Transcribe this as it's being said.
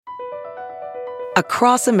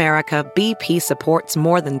Across America, BP supports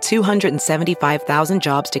more than 275,000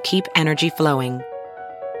 jobs to keep energy flowing.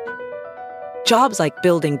 Jobs like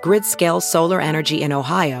building grid-scale solar energy in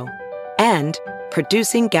Ohio and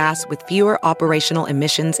producing gas with fewer operational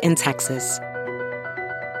emissions in Texas.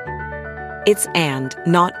 It's and,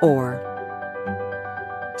 not or.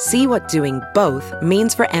 See what doing both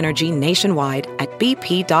means for energy nationwide at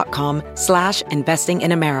bp.com/investing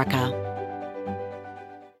in America.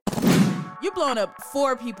 You're blowing up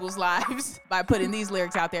 4 people's lives by putting these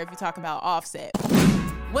lyrics out there if you're talking about Offset.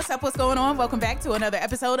 What's up? What's going on? Welcome back to another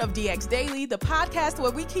episode of DX Daily, the podcast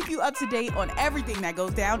where we keep you up to date on everything that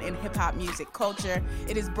goes down in hip-hop music culture.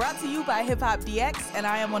 It is brought to you by Hip Hop DX, and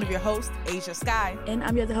I am one of your hosts, Asia Sky. And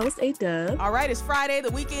I'm your other host, A-Dub. All right, it's Friday.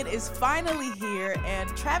 The weekend is finally here, and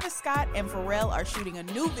Travis Scott and Pharrell are shooting a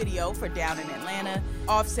new video for Down in Atlanta.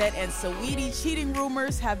 Offset and Saweetie cheating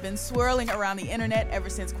rumors have been swirling around the internet ever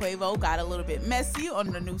since Quavo got a little bit messy on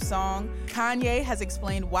the new song. Kanye has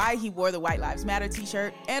explained why he wore the White Lives Matter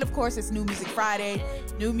t-shirt. And of course, it's New Music Friday.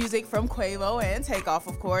 New music from Quavo and Takeoff,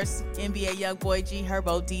 of course. NBA Youngboy, G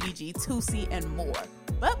Herbo, DDG, Tusi, and more.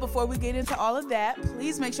 But before we get into all of that,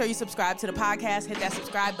 please make sure you subscribe to the podcast. Hit that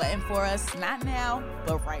subscribe button for us. Not now,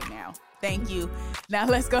 but right now. Thank you. Now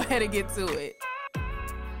let's go ahead and get to it.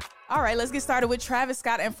 All right, let's get started with Travis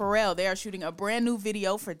Scott and Pharrell. They are shooting a brand new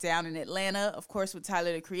video for Down in Atlanta, of course, with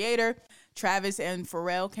Tyler, the Creator. Travis and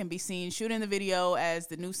Pharrell can be seen shooting the video as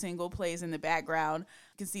the new single plays in the background.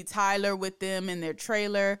 You can see Tyler with them in their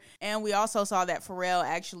trailer. And we also saw that Pharrell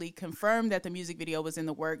actually confirmed that the music video was in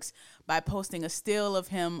the works by posting a still of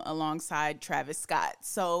him alongside Travis Scott.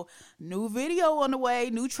 So new video on the way,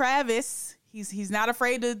 new Travis. He's not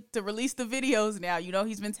afraid to release the videos now. You know,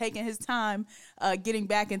 he's been taking his time getting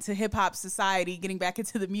back into hip-hop society, getting back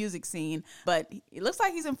into the music scene. But it looks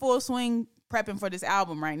like he's in full swing prepping for this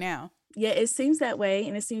album right now. Yeah, it seems that way.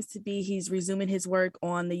 And it seems to be he's resuming his work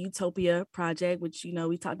on the Utopia project, which, you know,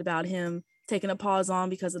 we talked about him taking a pause on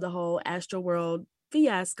because of the whole Astroworld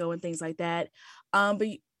fiasco and things like that. But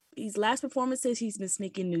his last performances, he's been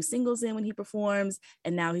sneaking new singles in when he performs.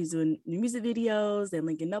 And now he's doing new music videos and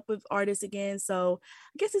linking up with artists again. So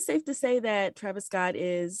I guess it's safe to say that Travis Scott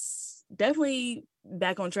is definitely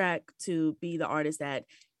back on track to be the artist that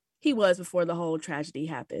he was before the whole tragedy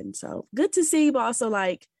happened. So good to see, but also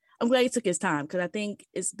like, I'm glad he took his time because I think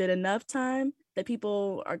it's been enough time that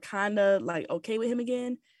people are kind of like okay with him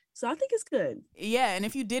again. So I think it's good. Yeah, and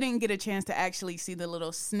if you didn't get a chance to actually see the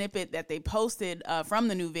little snippet that they posted from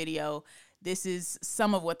the new video, this is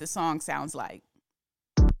some of what the song sounds like.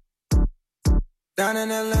 Down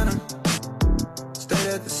in Atlanta, stayed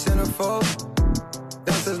at the centerfold.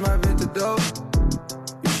 Downstairs my bit the dope.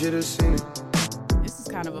 You should have seen it. This is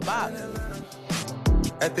kind of a bop.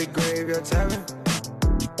 At the graveyard tavern.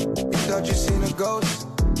 You thought you seen a ghost.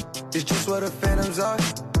 It's just what the phantoms are.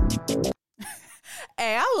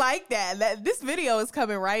 Hey, I like that. This video is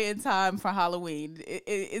coming right in time for Halloween.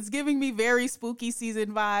 It's giving me very spooky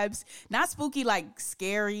season vibes. Not spooky like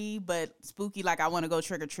scary, but spooky like I want to go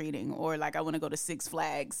trick-or-treating or like I want to go to Six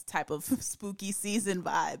Flags type of spooky season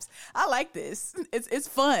vibes. I like this. It's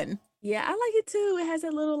fun. Yeah, I like it too. It has a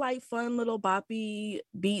little like fun little boppy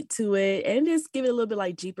beat to it. And just give it a little bit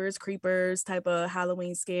like Jeepers Creepers type of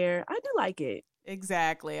Halloween scare. I do like it.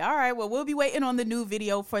 Exactly. All right. Well, we'll be waiting on the new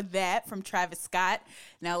video for that from Travis Scott.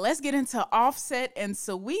 Now, let's get into Offset and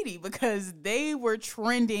Saweetie because they were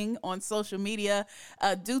trending on social media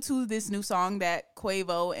due to this new song that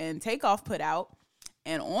Quavo and Takeoff put out.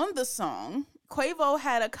 And on the song, Quavo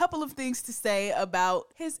had a couple of things to say about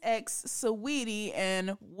his ex, Saweetie,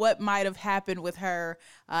 and what might have happened with her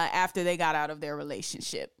after they got out of their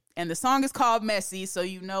relationship. And the song is called Messy, so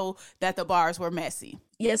you know that the bars were messy.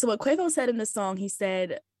 Yeah, so what Quavo said in the song, he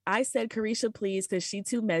said, I said, Carisha, please, because she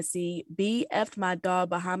too messy. B F'd my dog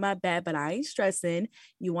behind my back, but I ain't stressing.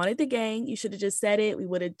 You wanted the gang. You should have just said it. We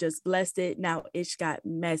would have just blessed it. Now it got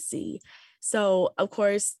messy. So, of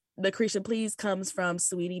course, the Carisha Please comes from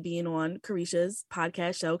Saweetie being on Carisha's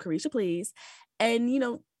podcast show, Carisha Please. And, you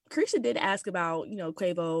know, Carisha did ask about, you know,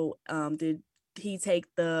 Quavo, did he take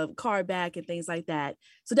the car back and things like that.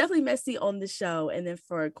 So definitely messy on the show. And then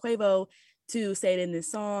for Quavo to say it in this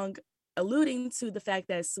song, alluding to the fact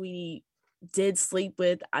that Saweetie did sleep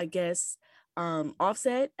with, I guess,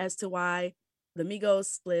 Offset as to why the Migos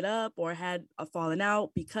split up or had a falling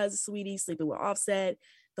out because Saweetie sleeping with Offset,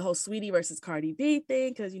 the whole Saweetie versus Cardi B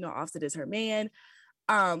thing, because, you know, Offset is her man.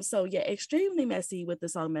 So yeah, extremely messy with the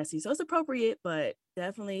song Messy. So it's appropriate, but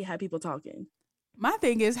definitely had people talking. My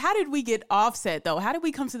thing is, how did we get Offset, though? How did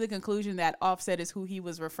we come to the conclusion that Offset is who he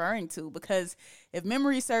was referring to? Because if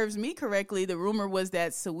memory serves me correctly, the rumor was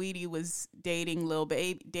that Saweetie was dating Lil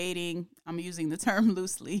Baby, I'm using the term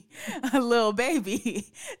loosely, Lil Baby.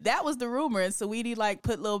 That was the rumor. And Saweetie, like,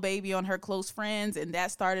 put Lil Baby on her close friends, and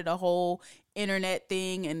that started a whole internet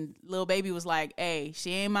thing. And Lil Baby was like, hey,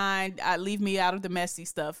 she ain't mine. Leave me out of the messy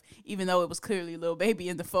stuff, even though it was clearly Lil Baby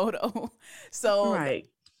in the photo. So... Right.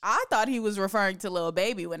 I thought he was referring to Lil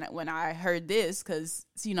Baby when I heard this, because,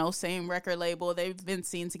 you know, same record label, they've been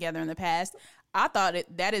seen together in the past. I thought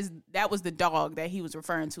that was the dog that he was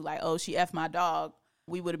referring to, like, oh, she F my dog.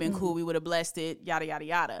 We would have been cool. We would have blessed it, yada, yada,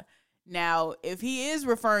 yada. Now, if he is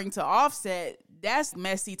referring to Offset, that's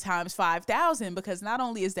messy times 5,000, because not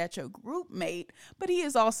only is that your group mate, but he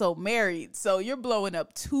is also married. So you're blowing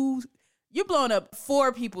up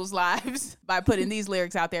 4 people's lives by putting these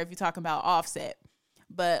lyrics out there if you're talking about Offset.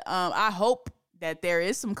 But I hope that there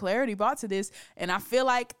is some clarity brought to this. And I feel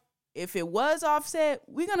like if it was Offset,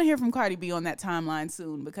 we're going to hear from Cardi B on that timeline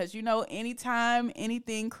soon. Because, you know, anytime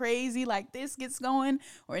anything crazy like this gets going,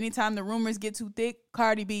 or anytime the rumors get too thick,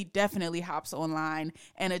 Cardi B definitely hops online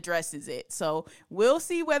and addresses it. So we'll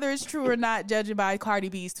see whether it's true or not, judging by Cardi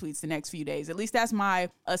B's tweets the next few days. At least that's my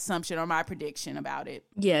assumption or my prediction about it.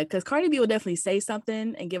 Yeah, because Cardi B will definitely say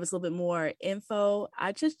something and give us a little bit more info.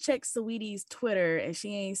 I just checked Saweetie's Twitter and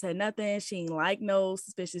she ain't said nothing. She ain't like no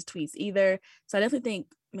suspicious tweets either. So I definitely think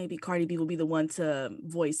maybe Cardi B will be the one to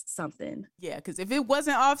voice something. Yeah, because if it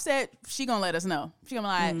wasn't Offset, she gonna let us know. She gonna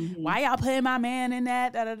be like, why y'all putting my man in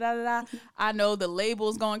that? Da, da, da, da, da. I know the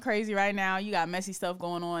label's going crazy right now. You got messy stuff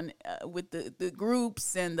going on with the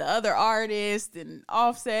groups and the other artists and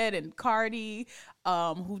Offset and Cardi,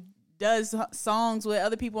 who does songs with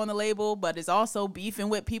other people on the label, but is also beefing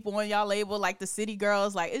with people on y'all label, like the City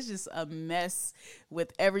Girls. Like, it's just a mess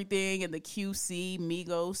with everything in the QC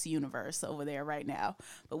Migos universe over there right now.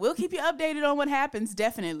 But we'll keep you updated on what happens,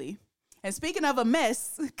 definitely. And speaking of a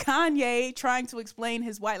mess, Kanye trying to explain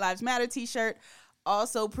his White Lives Matter t-shirt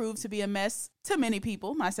also proved to be a mess to many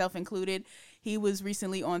people, myself included. He was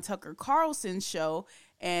recently on Tucker Carlson's show,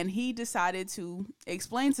 and he decided to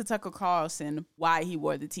explain to Tucker Carlson why he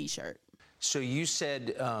wore the t-shirt. So you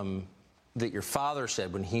said that your father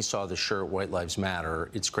said when he saw the shirt, White Lives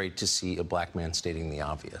Matter, it's great to see a black man stating the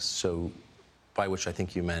obvious. So by which I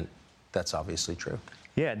think you meant that's obviously true.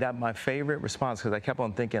 Yeah, that's my favorite response, because I kept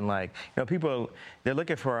on thinking, like, you know, people, they're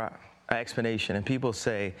looking for an explanation, and people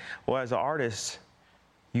say, well, as an artist,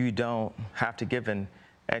 you don't have to give an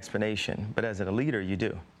explanation, but as a leader, you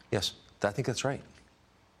do. Yes, I think that's right.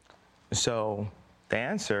 So the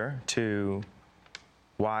answer to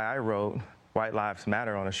why I wrote White Lives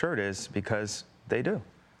Matter on a shirt is because they do.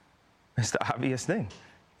 It's the obvious thing.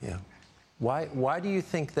 Yeah. Why do you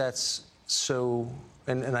think that's so,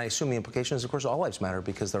 and I assume the implication is, of course, all lives matter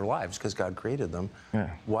because they're lives, because God created them. Yeah.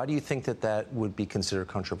 Why do you think that that would be considered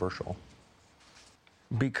controversial?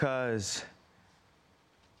 Because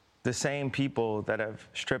the same people that have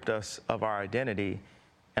stripped us of our identity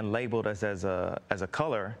and labeled us as a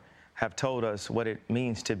color have told us what it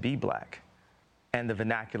means to be black and the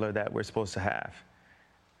vernacular that we're supposed to have.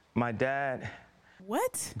 My dad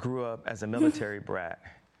grew up as a military brat.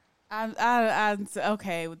 I'm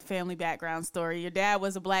okay with the family background story. Your dad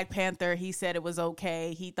was a Black Panther. He said it was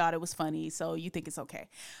okay. He thought it was funny, so you think it's okay.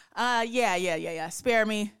 Yeah. Spare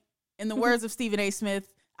me. In the words of Stephen A.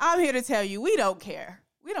 Smith, I'm here to tell you, we don't care.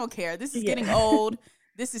 We don't care. This is getting old.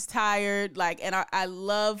 This is tired. Like, and I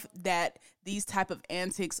love that these type of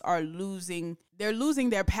antics are losing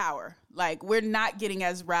their power. Like, we're not getting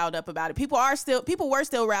as riled up about it. People were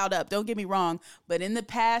still riled up. Don't get me wrong. But in the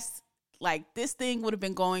past, like, this thing would have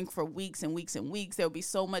been going for weeks and weeks and weeks. There would be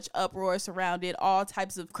so much uproar surrounded it, all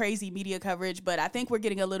types of crazy media coverage. But I think we're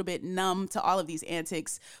getting a little bit numb to all of these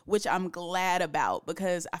antics, which I'm glad about,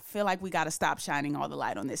 because I feel like we got to stop shining all the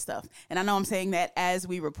light on this stuff. And I know I'm saying that as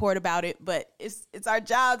we report about it, but it's our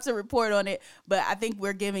job to report on it. But I think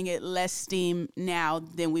we're giving it less steam now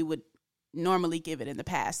than we would normally give it in the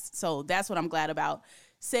past. So that's what I'm glad about.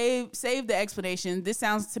 Save the explanation. This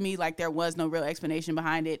sounds to me like there was no real explanation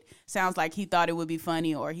behind it. Sounds like he thought it would be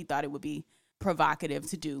funny, or he thought it would be provocative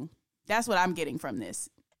to do. That's what I'm getting from this.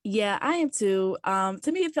 Yeah, I am too.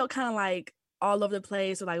 To me, it felt kind of like all over the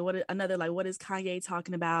place, or like what is Kanye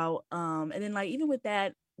talking about? And then, like, even with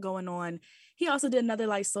that going on, he also did another,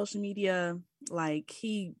 like, social media, like,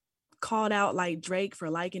 he called out, like, Drake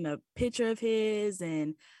for liking a picture of his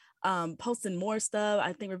and posting more stuff.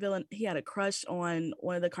 I think revealing he had a crush on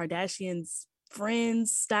one of the Kardashians'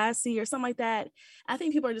 friends, Stassi, or something like that. I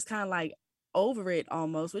think people are just kind of like over it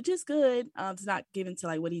almost, which is good. It's not given to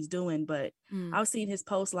like what he's doing, but I was seeing his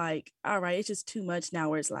post like, all right, it's just too much now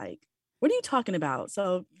where it's like, what are you talking about?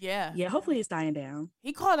 So yeah, hopefully it's dying down.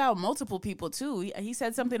 He called out multiple people too. He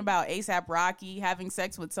said something about A$AP Rocky having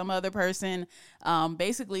sex with some other person,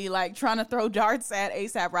 basically like trying to throw darts at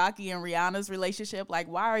A$AP Rocky and Rihanna's relationship. Like,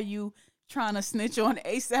 why are you trying to snitch on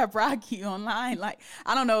A$AP Rocky online? Like,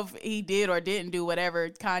 I don't know if he did or didn't do whatever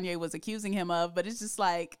Kanye was accusing him of, but it's just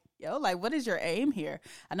like, yo, like, what is your aim here?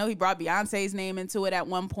 I know he brought Beyonce's name into it at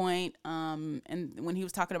one point, and when he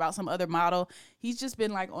was talking about some other model, he's just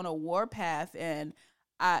been like on a warpath. And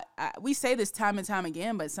we say this time and time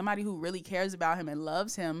again, but somebody who really cares about him and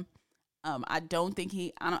loves him, I don't think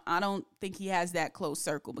he has that close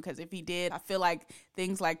circle, because if he did, I feel like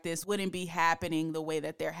things like this wouldn't be happening the way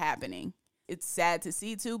that they're happening. It's sad to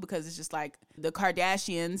see too, because it's just like the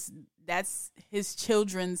Kardashians, that's his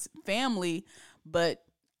children's family, but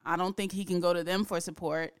I don't think he can go to them for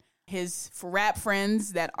support. His rap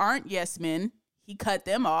friends that aren't yes men, he cut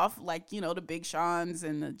them off, like, you know, the Big Seans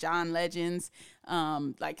and the John Legends.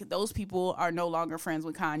 Like, those people are no longer friends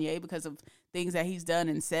with Kanye because of things that he's done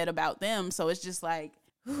and said about them. So it's just like,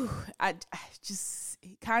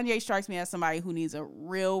 Kanye strikes me as somebody who needs a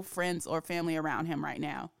real friends or family around him right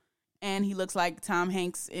now. And he looks like Tom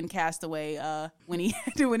Hanks in Castaway when he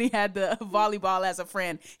had the volleyball as a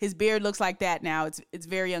friend. His beard looks like that now. It's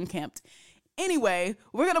very unkempt. Anyway,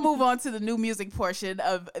 we're going to move on to the new music portion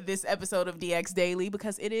of this episode of DX Daily,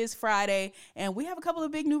 because it is Friday and we have a couple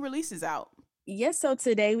of big new releases out. Yes, so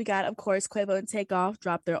today we got, of course, Quavo and Takeoff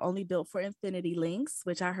dropped their Only Built for Infinity links,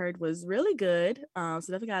 which I heard was really good. So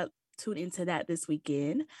definitely got to tune into that this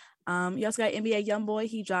weekend. You also got NBA YoungBoy.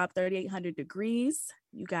 He dropped 3800 Degrees.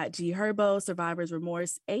 You got G Herbo, Survivor's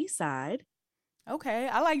Remorse A-side. Okay,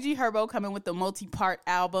 I like G Herbo coming with the multi-part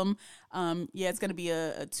album. It's going to be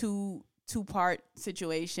a two-part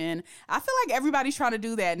situation. I feel like everybody's trying to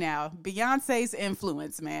do that now. Beyonce's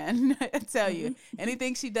influence, man. I tell you,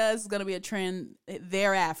 anything she does is going to be a trend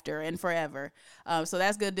thereafter and forever. So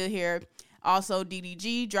that's good to hear. Also,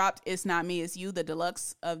 DDG dropped It's Not Me, It's You, the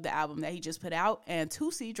deluxe of the album that he just put out. And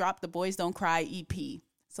Tusi dropped the Boys Don't Cry EP.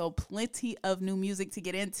 So plenty of new music to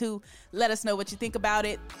get into. Let us know what you think about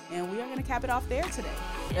it. And we are going to cap it off there today.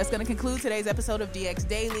 That's going to conclude today's episode of DX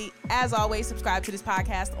Daily. As always, subscribe to this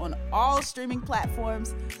podcast on all streaming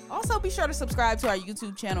platforms. Also, be sure to subscribe to our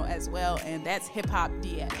YouTube channel as well. And that's Hip Hop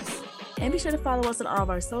DX. And be sure to follow us on all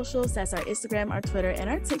of our socials. That's our Instagram, our Twitter, and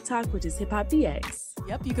our TikTok, which is Hip Hop DX.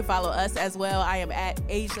 Yep, you can follow us as well. I am at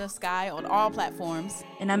Asia Sky on all platforms.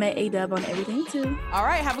 And I'm at A-Dub on everything too. All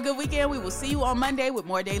right, have a good weekend. We will see you on Monday with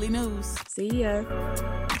more daily news. See ya.